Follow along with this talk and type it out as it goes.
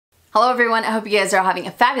Hello everyone, I hope you guys are having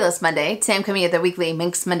a fabulous Monday. Today I'm coming at the weekly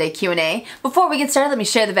Minks Monday Q&A. Before we get started, let me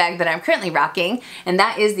share the bag that I'm currently rocking, and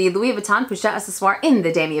that is the Louis Vuitton Pochette Accessoire in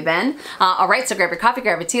the Damier Ben. Alright, so grab your coffee,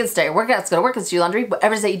 grab your tea, let's start your workout, let's go to work, let's do laundry.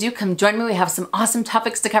 Whatever it is that you do, come join me. We have some awesome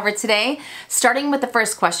topics to cover today. Starting with the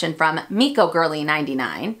first question from Miko Girly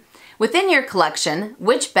 99. Within your collection,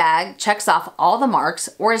 which bag checks off all the marks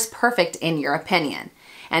or is perfect in your opinion?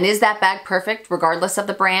 And is that bag perfect regardless of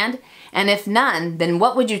the brand? And if none, then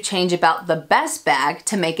what would you change about the best bag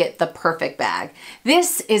to make it the perfect bag?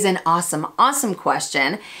 This is an awesome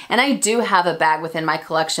question. And I do have a bag within my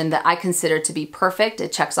collection that I consider to be perfect.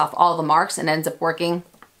 It checks off all the marks and ends up working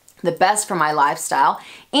the best for my lifestyle.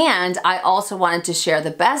 And I also wanted to share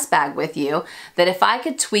the best bag with you that if I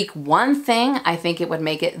could tweak one thing, I think it would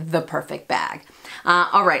make it the perfect bag.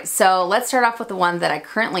 All right, so let's start off with the one that I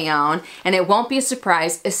currently own, and it won't be a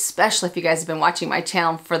surprise, especially if you guys have been watching my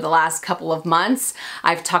channel for the last couple of months.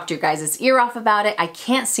 I've talked your guys' ear off about it. I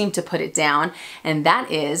can't seem to put it down, and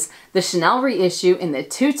that is the Chanel reissue in the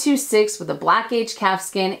 226 with the black aged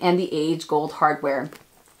calfskin and the aged gold hardware.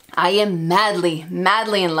 I am madly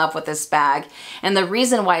in love with this bag, and the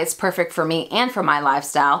reason why it's perfect for me and for my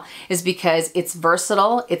lifestyle is because it's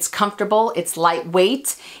versatile, it's comfortable, it's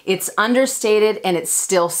lightweight, it's understated, and it's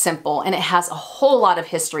still simple, and it has a whole lot of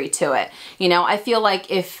history to it. You know, I feel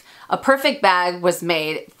like if a perfect bag was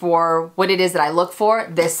made for what it is that I look for,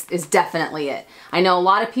 this is definitely it. I know a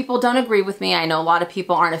lot of people don't agree with me. I know a lot of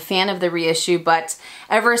people aren't a fan of the reissue, but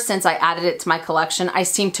ever since I added it to my collection, I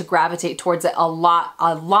seem to gravitate towards it a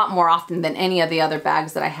lot more often than any of the other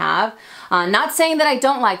bags that I have. Not saying that I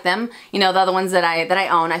don't like them, you know, the other ones that I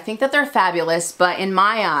own. I think that they're fabulous, but in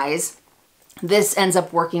my eyes, this ends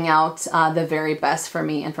up working out the very best for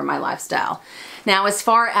me and for my lifestyle. Now, as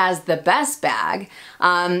far as the best bag,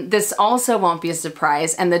 this also won't be a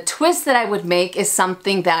surprise, and the twist that I would make is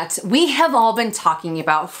something that we have all been talking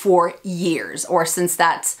about for years, or since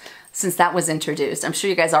that was introduced. I'm sure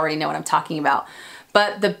you guys already know what I'm talking about.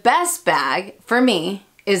 But the best bag for me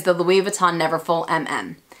is the Louis Vuitton Neverfull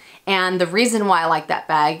MM. And the reason why I like that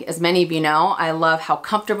bag, as many of you know, I love how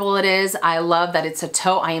comfortable it is. I love that it's a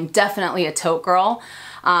tote. I am definitely a tote girl.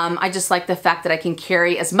 I just like the fact that I can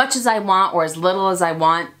carry as much as I want or as little as I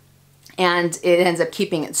want, and it ends up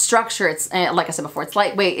keeping its structure. It's, like I said before, it's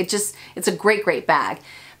lightweight. It's a great bag.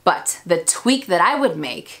 But the tweak that I would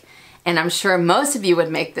make, and I'm sure most of you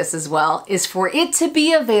would make this as well, is for it to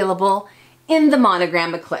be available in the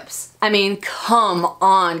monogram Eclipse. I mean, come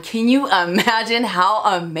on. Can you imagine how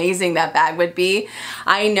amazing that bag would be?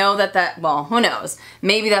 I know well, who knows?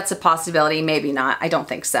 Maybe that's a possibility, maybe not. I don't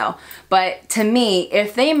think so. But to me,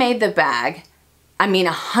 if they made the bag, I mean,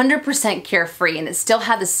 100% carefree, and it still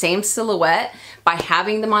had the same silhouette by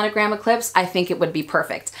having the monogram Eclipse, I think it would be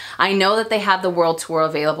perfect. I know that they have the World Tour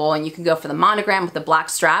available and you can go for the monogram with the black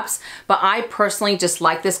straps, but I personally just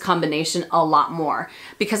like this combination a lot more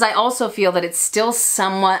because I also feel that it's still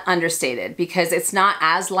somewhat understated because it's not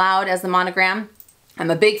as loud as the monogram. I'm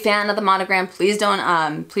a big fan of the monogram. Please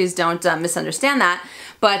don't misunderstand that.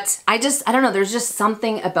 But I don't know, there's just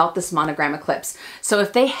something about this monogram Eclipse. So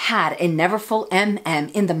if they had a Neverfull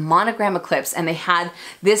MM in the monogram Eclipse and they had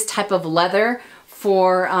this type of leather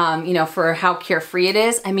for, you know, for how carefree it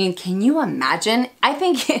is, I mean, can you imagine? I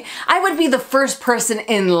think I would be the first person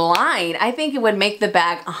in line. I think it would make the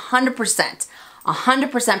bag 100%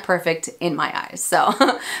 perfect in my eyes. So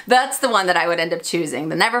that's the one that I would end up choosing,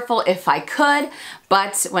 the Neverfull if I could.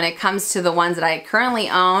 But when it comes to the ones that I currently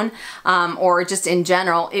own, or just in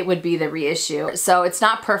general, it would be the reissue. So it's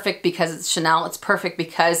not perfect because it's Chanel, it's perfect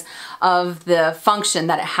because of the function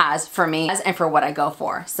that it has for me and for what I go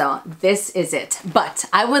for. So this is it. But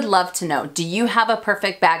I would love to know, do you have a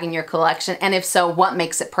perfect bag in your collection? And if so, what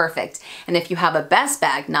makes it perfect? And if you have a best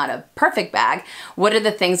bag, not a perfect bag, what are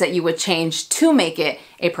the things that you would change to make it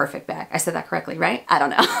a perfect bag? I said that correctly, right? I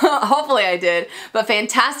don't know. Hopefully I did. But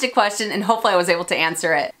fantastic question, and hopefully I was able to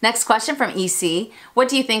answer it. Next question from EC. What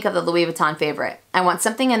do you think of the Louis Vuitton Favorite? I want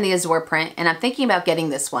something in the Azure print, and I'm thinking about getting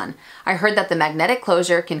this one. I heard that the magnetic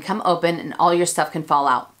closure can come open and all your stuff can fall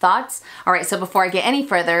out. Thoughts? All right, so before I get any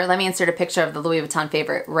further, let me insert a picture of the Louis Vuitton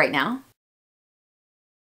Favorite right now.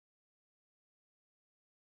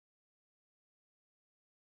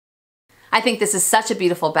 I think this is such a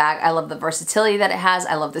beautiful bag. I love the versatility that it has.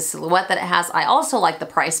 I love the silhouette that it has. I also like the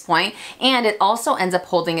price point, and it also ends up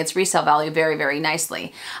holding its resale value very, very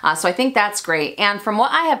nicely. So I think that's great. And from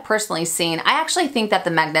what I have personally seen, I actually think that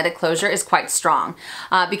the magnetic closure is quite strong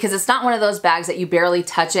because it's not one of those bags that you barely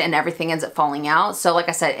touch it and everything ends up falling out. So like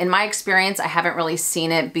I said, in my experience, I haven't really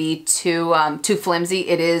seen it be too flimsy.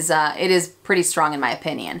 It is pretty strong in my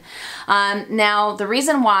opinion. Now, the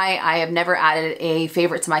reason why I have never added a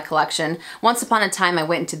favorite to my collection, once upon a time I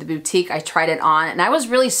went into the boutique, I tried it on, and I was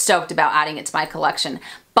really stoked about adding it to my collection.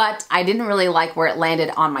 But I didn't really like where it landed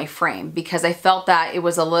on my frame because I felt that it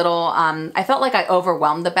was a little, I felt like I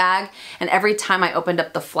overwhelmed the bag, and every time I opened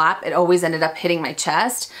up the flap, it always ended up hitting my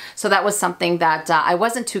chest. So that was something that I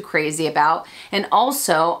wasn't too crazy about. And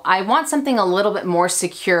also, I want something a little bit more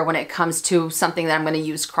secure when it comes to something that I'm going to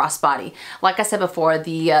use crossbody. Like I said before,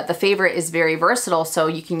 the favorite is very versatile, so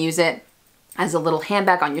you can use it as a little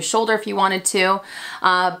handbag on your shoulder if you wanted to.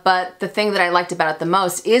 But the thing that I liked about it the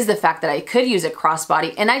most is the fact that I could use it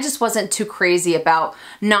crossbody, and I just wasn't too crazy about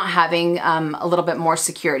not having a little bit more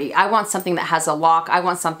security. I want something that has a lock. I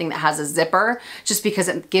want something that has a zipper just because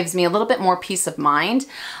it gives me a little bit more peace of mind.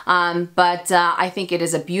 But I think it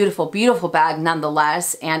is a beautiful, beautiful bag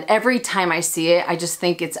nonetheless. And every time I see it, I just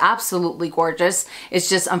think it's absolutely gorgeous. It's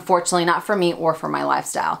just unfortunately not for me or for my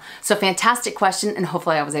lifestyle. So fantastic question, and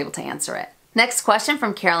hopefully I was able to answer it. Next question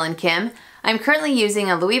from Carolyn Kim. I'm currently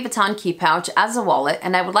using a Louis Vuitton key pouch as a wallet,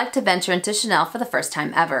 and I would like to venture into Chanel for the first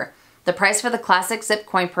time ever. The price for the classic zip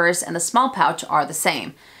coin purse and the small pouch are the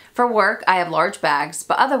same. For work, I have large bags,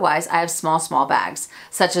 but otherwise I have small bags,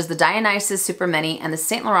 such as the Dionysus Super Mini and the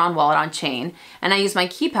Saint Laurent wallet on chain, and I use my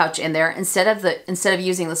key pouch in there instead of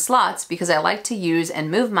using the slots because I like to use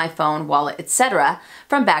and move my phone, wallet, etc.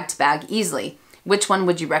 from bag to bag easily. Which one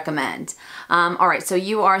would you recommend? All right, so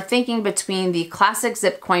you are thinking between the classic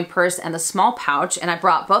zip coin purse and the small pouch, and I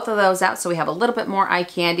brought both of those out so we have a little bit more eye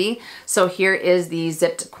candy. So here is the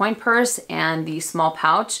zipped coin purse and the small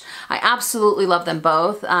pouch. I absolutely love them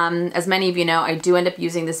both. As many of you know, I do end up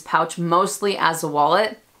using this pouch mostly as a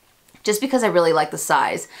wallet, just because I really like the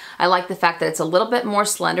size. I like the fact that it's a little bit more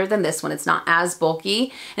slender than this one. It's not as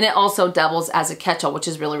bulky, and it also doubles as a catch-all, which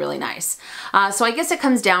is really, really nice. So I guess it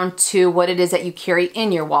comes down to what it is that you carry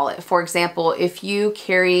in your wallet. For example, if you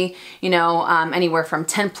carry, you know, anywhere from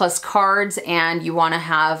 10 plus cards and you wanna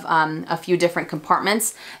have a few different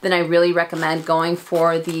compartments, then I really recommend going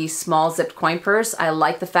for the small zipped coin purse. I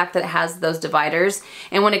like the fact that it has those dividers.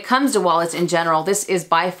 And when it comes to wallets in general, this is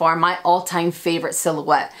by far my all-time favorite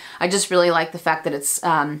silhouette. I just really like the fact that it's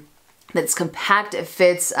compact, it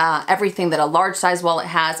fits everything that a large size wallet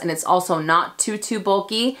has, and it's also not too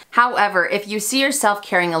bulky. However, if you see yourself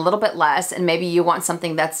carrying a little bit less and maybe you want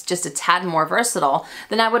something that's just a tad more versatile,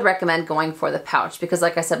 then I would recommend going for the pouch because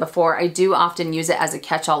like I said before, I do often use it as a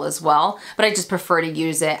catch-all as well, but I just prefer to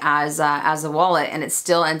use it as a wallet, and it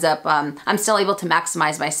still ends up, I'm still able to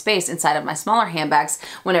maximize my space inside of my smaller handbags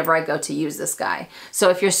whenever I go to use this guy. So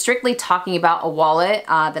if you're strictly talking about a wallet,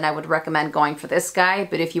 then I would recommend going for this guy,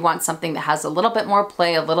 but if you want something that has a little bit more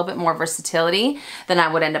play, a little bit more versatility, then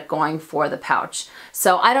I would end up going for the pouch.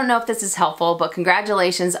 So I don't know if this is helpful, but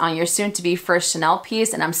congratulations on your soon-to-be first Chanel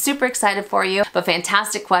piece, and I'm super excited for you, but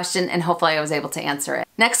fantastic question, and hopefully I was able to answer it.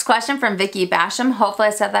 Next question from Vicky Basham, hopefully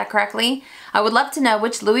I said that correctly. I would love to know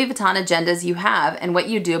which Louis Vuitton agendas you have and what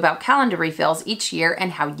you do about calendar refills each year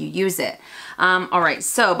and how you use it. All right,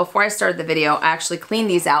 so before I started the video, I actually cleaned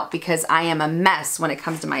these out because I am a mess when it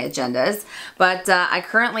comes to my agendas. But I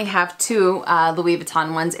currently have two Louis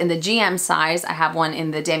Vuitton ones in the GM size. I have one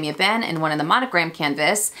in the Damier Ebene and one in the monogram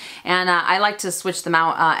canvas. And I like to switch them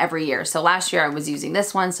out every year. So last year I was using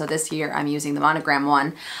this one, so this year I'm using the monogram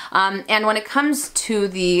one. And when it comes to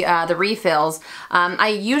the refills, I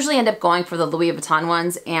usually end up going for the Louis Vuitton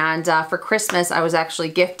ones. And for Christmas, I was actually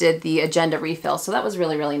gifted the agenda refill. So that was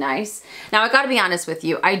really, really nice. Now, I gotta be honest with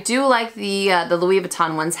you, I do like the Louis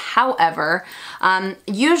Vuitton ones. However,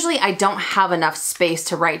 usually I don't have enough space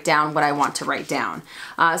to write down what I want to write down.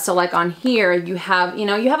 So like on here, you have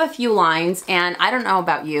a few lines, and I don't know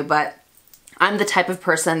about you, but I'm the type of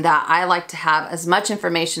person that I like to have as much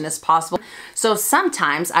information as possible. So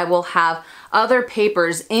sometimes I will have other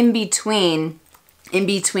papers in between in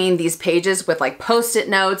between these pages with like post-it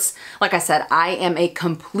notes. Like I said, I am a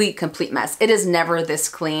complete mess. It is never this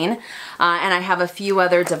clean. And I have a few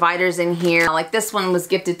other dividers in here. Like this one was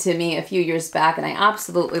gifted to me a few years back and I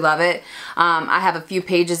absolutely love it. I have a few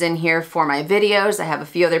pages in here for my videos. I have a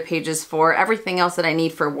few other pages for everything else that I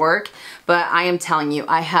need for work. But I am telling you,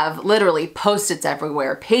 I have literally post-its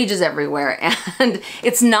everywhere, pages everywhere, and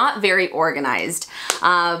it's not very organized.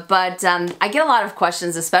 I get a lot of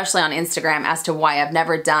questions, especially on Instagram, as to why I've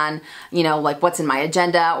never done, you know, like what's in my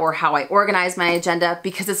agenda or how I organize my agenda,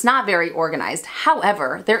 because it's not very organized.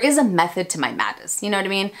 However, there is a method to my madness. You know what I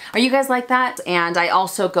mean? Are you guys like that? And I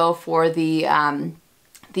also go for the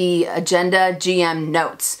agenda GM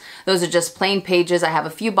notes. Those are just plain pages. I have a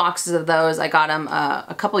few boxes of those. I got them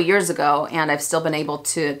a couple years ago and I've still been able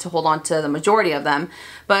to hold on to the majority of them.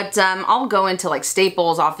 But I'll go into like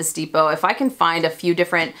Staples, Office Depot. If I can find a few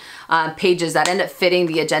different pages that end up fitting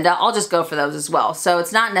the agenda, I'll just go for those as well. So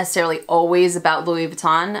it's not necessarily always about Louis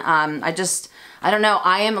Vuitton. I don't know,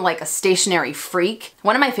 I am like a stationery freak.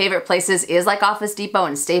 One of my favorite places is like Office Depot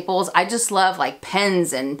and Staples. I just love like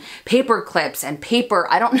pens and paper clips and paper.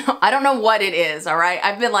 I don't know what it is, all right?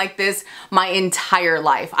 I've been like this my entire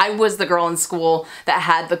life. I was the girl in school that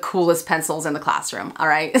had the coolest pencils in the classroom, all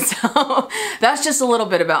right? So that's just a little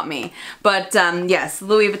bit about me. But yes,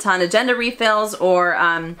 Louis Vuitton agenda refills, or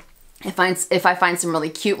if I find some really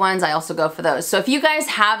cute ones, I also go for those. So if you guys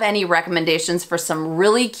have any recommendations for some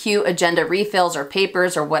really cute agenda refills or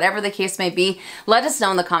papers or whatever the case may be, let us know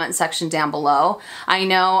in the comment section down below. I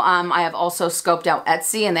know I have also scoped out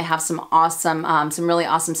Etsy and they have some awesome, some really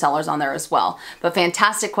awesome sellers on there as well. But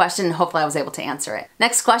fantastic question, and hopefully I was able to answer it.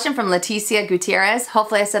 Next question from Leticia Gutierrez.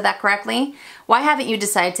 Hopefully I said that correctly. Why haven't you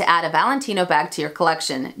decided to add a Valentino bag to your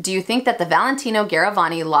collection? Do you think that the Valentino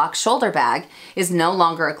Garavani lock shoulder bag is no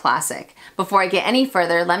longer a classic? Before I get any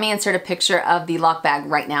further, let me insert a picture of the lock bag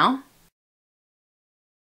right now.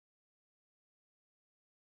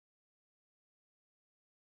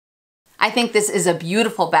 I think this is a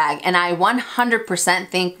beautiful bag, and I 100%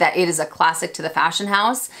 think that it is a classic to the fashion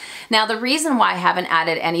house. Now, the reason why I haven't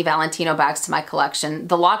added any Valentino bags to my collection,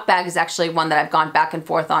 the lock bag is actually one that I've gone back and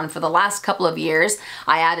forth on for the last couple of years.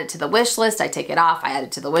 I add it to the wish list, I take it off, I add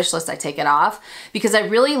it to the wish list, I take it off, because I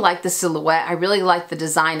really like the silhouette, I really like the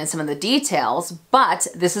design and some of the details, but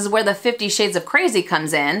this is where the 50 Shades of Crazy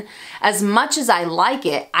comes in. As much as I like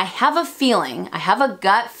it, I have a feeling, I have a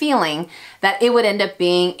gut feeling that it would end up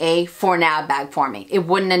being a for now bag for me. It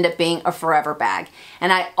wouldn't end up being a forever bag.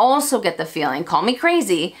 And I also get the feeling, call me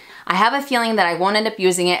crazy, I have a feeling that I won't end up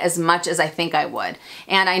using it as much as I think I would.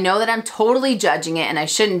 And I know that I'm totally judging it and I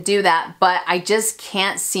shouldn't do that, but I just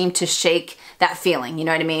can't seem to shake that feeling, you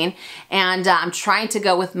know what I mean? And I'm trying to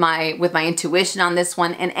go with my intuition on this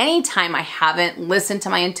one, and anytime I haven't listened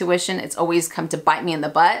to my intuition, it's always come to bite me in the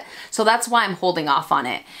butt. So that's why I'm holding off on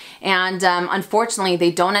it. And unfortunately,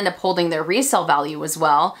 they don't end up holding their resale value as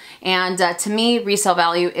well. And to me, resale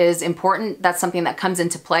value is important. That's something that comes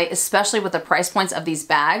into play, especially with the price points of these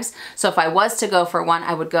bags. So if I was to go for one,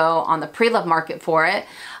 I would go on the pre-love market for it.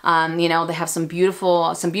 You know, they have some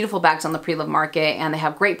beautiful bags on the pre-love market, and they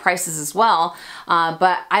have great prices as well.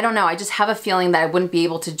 But I don't know, I just have a feeling that I wouldn't be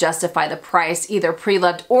able to justify the price, either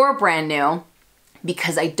pre-loved or brand new,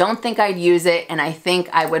 because I don't think I'd use it, and I think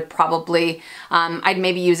I would probably, I'd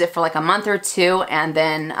maybe use it for like a month or two, and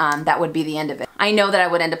then that would be the end of it. I know that I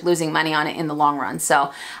would end up losing money on it in the long run,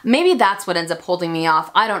 so maybe that's what ends up holding me off.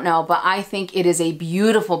 I don't know, but I think it is a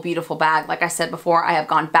beautiful, beautiful bag. Like I said before, I have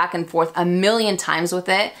gone back and forth a million times with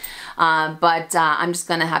it, but I'm just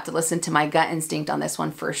gonna have to listen to my gut instinct on this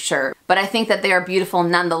one for sure. But I think that they are beautiful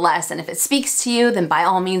nonetheless, and if it speaks to you, then by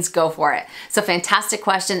all means go for it. So fantastic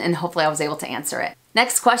question, and hopefully I was able to answer it.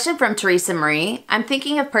 Next question from Teresa Marie. I'm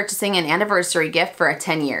thinking of purchasing an anniversary gift for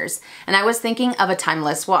 10 years, and I was thinking of a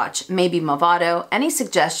timeless watch, maybe Movado. Any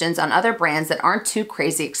suggestions on other brands that aren't too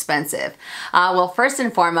crazy expensive? Well, first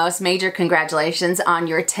and foremost, major congratulations on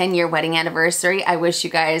your 10-year wedding anniversary. I wish you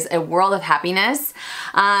guys a world of happiness.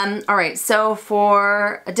 All right, so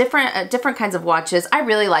for different kinds of watches, I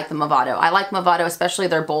really like the Movado. I like Movado, especially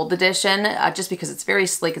their Bold Edition, just because it's very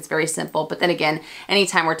sleek, it's very simple. But then again,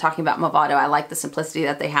 anytime we're talking about Movado, I like the simplicity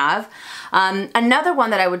that they have. Another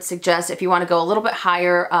one that I would suggest if you want to go a little bit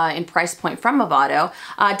higher in price point from Movado,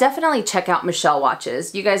 definitely check out Michelle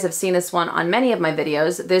watches. You guys have seen this one on many of my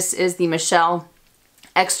videos. This is the Michelle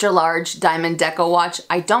extra large diamond deco watch.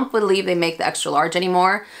 I don't believe they make the extra large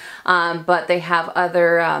anymore, but they have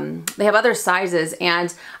other sizes,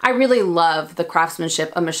 and I really love the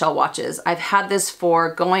craftsmanship of Michelle watches. I've had this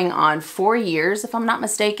for going on 4 years, if I'm not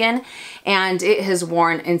mistaken, and it has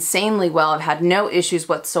worn insanely well. I've had no issues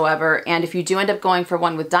whatsoever, and if you do end up going for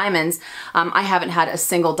one with diamonds, I haven't had a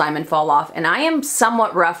single diamond fall off, and I am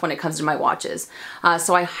somewhat rough when it comes to my watches.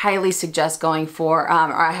 So I highly suggest going for, or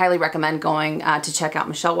I highly recommend going to check out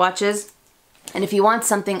Michelle watches. And if you want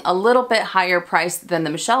something a little bit higher priced than the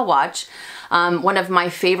Michelle watch, one of my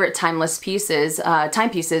favorite timepieces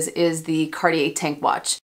is the Cartier Tank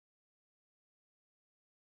watch.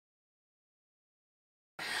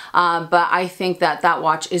 But I think that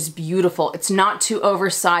watch is beautiful. It's not too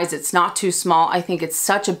oversized, it's not too small. I think it's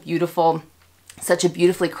such a beautifully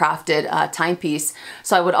crafted timepiece.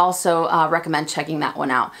 So I would also recommend checking that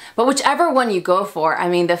one out. But whichever one you go for, I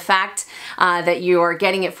mean, the fact that you're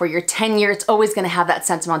getting it for your 10-year, it's always going to have that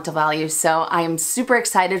sentimental value. So I am super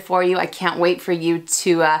excited for you. I can't wait for you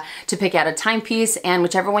to pick out a timepiece, and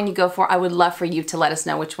whichever one you go for, I would love for you to let us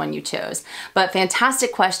know which one you chose. But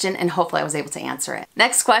fantastic question, and hopefully I was able to answer it.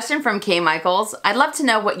 Next question from K. Michaels. I'd love to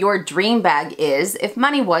know what your dream bag is. If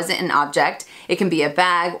money wasn't an object, it can be a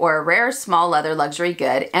bag or a rare small leather luxury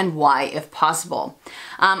good, and why if possible.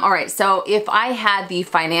 All right, so if I had the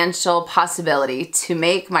financial possibility to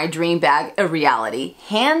make my dream bag a reality,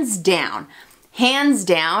 hands down,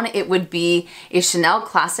 it would be a Chanel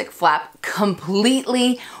Classic Flap,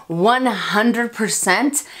 completely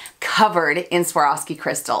 100% covered in Swarovski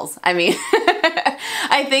crystals. I mean,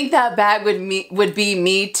 I think that bag would be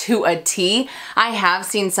me to a T. I have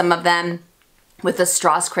seen some of them with the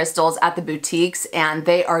Strass crystals at the boutiques, and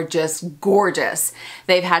they are just gorgeous.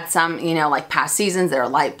 They've had some, you know, like past seasons that are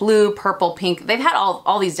light blue, purple, pink. They've had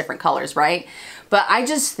all these different colors, right? But I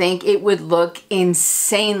just think it would look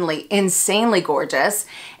insanely gorgeous.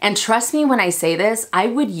 And trust me when I say this, I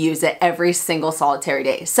would use it every single solitary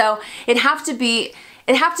day. So it'd have to be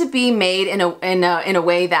made in a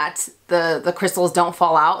way that the crystals don't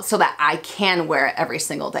fall out, so that I can wear it every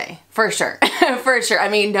single day, for sure. For sure. I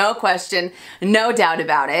mean, no question, no doubt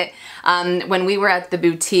about it. When we were at the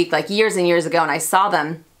boutique like years and years ago and I saw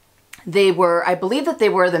them, I believe that they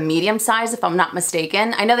were the medium size, if I'm not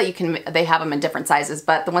mistaken. I know that they have them in different sizes,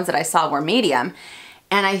 but the ones that I saw were medium.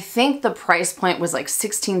 And I think the price point was like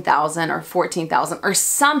 $16,000 or $14,000 or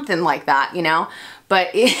something like that, you know? But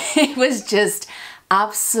it was just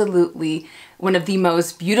absolutely one of the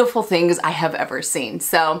most beautiful things I have ever seen.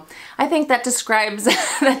 So I think that describes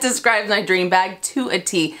my dream bag to a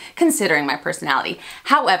T, considering my personality.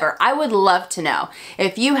 However, I would love to know,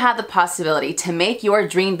 if you had the possibility to make your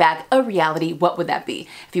dream bag a reality, what would that be?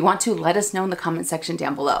 If you want to, let us know in the comment section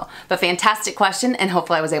down below. But fantastic question, and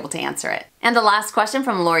hopefully I was able to answer it. And the last question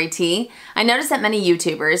from Lori T. I noticed that many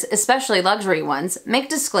YouTubers, especially luxury ones, make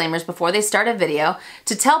disclaimers before they start a video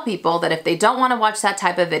to tell people that if they don't want to watch that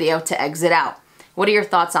type of video, to exit out. What are your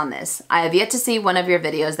thoughts on this? I have yet to see one of your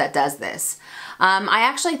videos that does this. I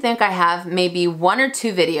actually think I have maybe 1 or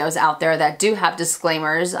 2 videos out there that do have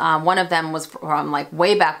disclaimers. One of them was from like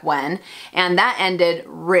way back when, and that ended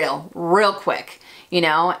real quick, you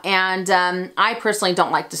know, and I personally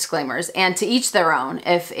don't like disclaimers, and to each their own.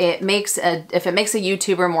 If it makes a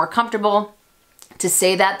YouTuber more comfortable to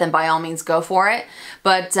say that, then by all means go for it.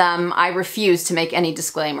 But I refuse to make any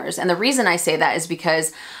disclaimers. And the reason I say that is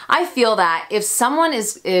because I feel that if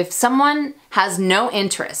someone has no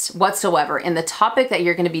interest whatsoever in the topic that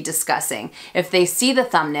you're going to be discussing, if they see the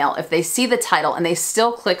thumbnail, if they see the title, and they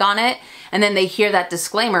still click on it, and then they hear that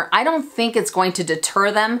disclaimer, I don't think it's going to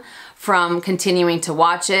deter them from continuing to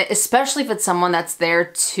watch it, especially if it's someone that's there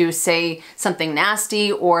to say something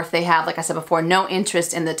nasty, or if they have, like I said before, no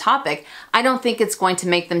interest in the topic. I don't think it's going to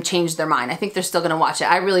make them change their mind. I think they're still gonna watch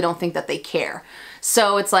it. I really don't think that they care.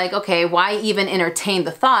 So it's like, okay, why even entertain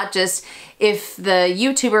the thought? Just if the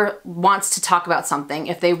YouTuber wants to talk about something,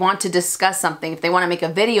 if they want to discuss something, if they want to make a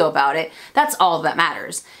video about it, that's all that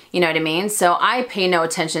matters. You know what I mean? So I pay no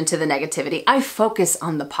attention to the negativity. I focus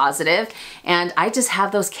on the positive, and I just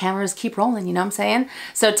have those cameras keep rolling, you know what I'm saying?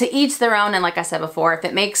 So to each their own, and like I said before, if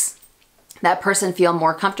it makes that person feel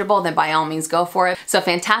more comfortable, then by all means go for it. So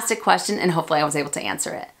fantastic question, and hopefully I was able to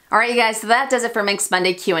answer it. All right, you guys, so that does it for Minks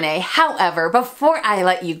Monday Q&A. However, before I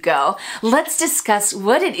let you go, let's discuss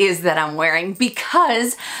what it is that I'm wearing,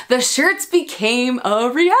 because the shirts became a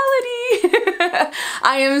reality.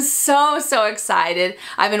 I am so excited.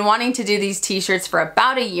 I've been wanting to do these t-shirts for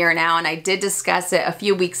about a year now, and I did discuss it a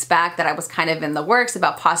few weeks back that I was kind of in the works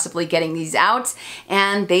about possibly getting these out,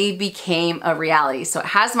 and they became a reality. So it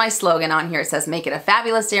has my slogan on here. It says, make it a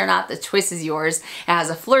fabulous day or not, the choice is yours. It has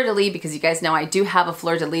a fleur-de-lis, because you guys know I do have a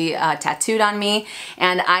fleur-de-lis actually tattooed on me,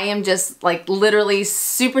 and I am just like literally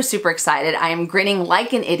super, super excited. I am grinning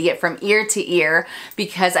like an idiot from ear to ear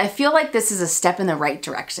because I feel like this is a step in the right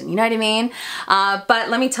direction. You know what I mean? But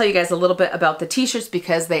let me tell you guys a little bit about the t-shirts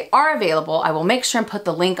because they are available. I will make sure and put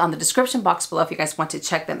the link on the description box below if you guys want to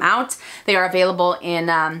check them out. They are available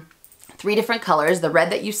in 3 different colors. The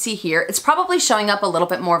red that you see here, it's probably showing up a little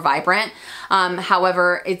bit more vibrant.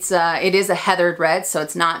 However, it is a heathered red, so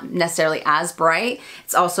it's not necessarily as bright.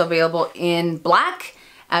 It's also available in black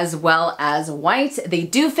as well as white. They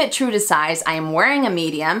do fit true to size. I am wearing a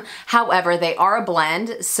medium. However, they are a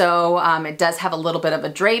blend, so it does have a little bit of a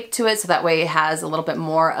drape to it, so that way it has a little bit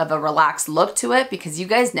more of a relaxed look to it, because you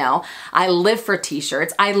guys know I live for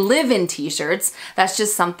t-shirts. I live in t-shirts. That's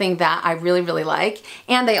just something that I really, really like.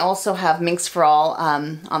 And they also have Minks for all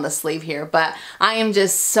on the sleeve here, but I am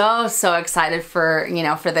just so, so excited for, you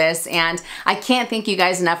know, for this, and I can't thank you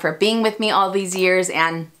guys enough for being with me all these years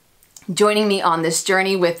and joining me on this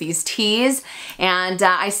journey with these tees. And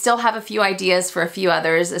I still have a few ideas for a few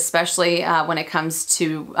others, especially when it comes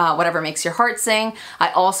to whatever makes your heart sing. I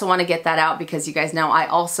also want to get that out because you guys know I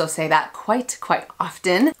also say that quite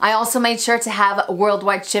often. I also made sure to have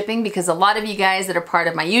worldwide shipping because a lot of you guys that are part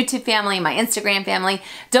of my YouTube family, my Instagram family,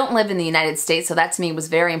 don't live in the United States, so that to me was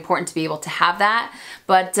very important to be able to have that.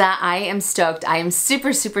 But I am stoked. I am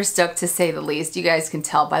super, super stoked to say the least. You guys can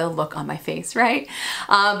tell by the look on my face, right?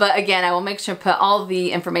 But again, I will make sure to put all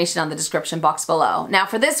the information on the description box below. Now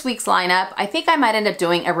for this week's lineup, I think I might end up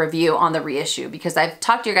doing a review on the reissue because I've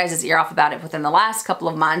talked your guys' ear off about it within the last couple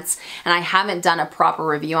of months and I haven't done a proper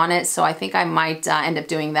review on it, so I think I might end up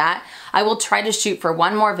doing that. I will try to shoot for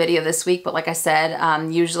one more video this week, but like I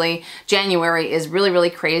said, usually January is really, really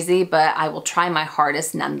crazy, but I will try my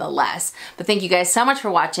hardest nonetheless. But thank you guys so much for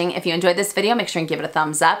watching. If you enjoyed this video, make sure and give it a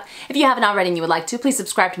thumbs up. If you haven't already and you would like to, please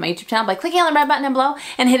subscribe to my YouTube channel by clicking on the red button down below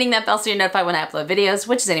and hitting that bell so you're notified when I upload videos,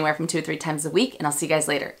 which is anywhere from 2 to 3 times a week, and I'll see you guys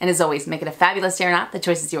later. And as always, make it a fabulous day or not, the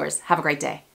choice is yours. Have a great day.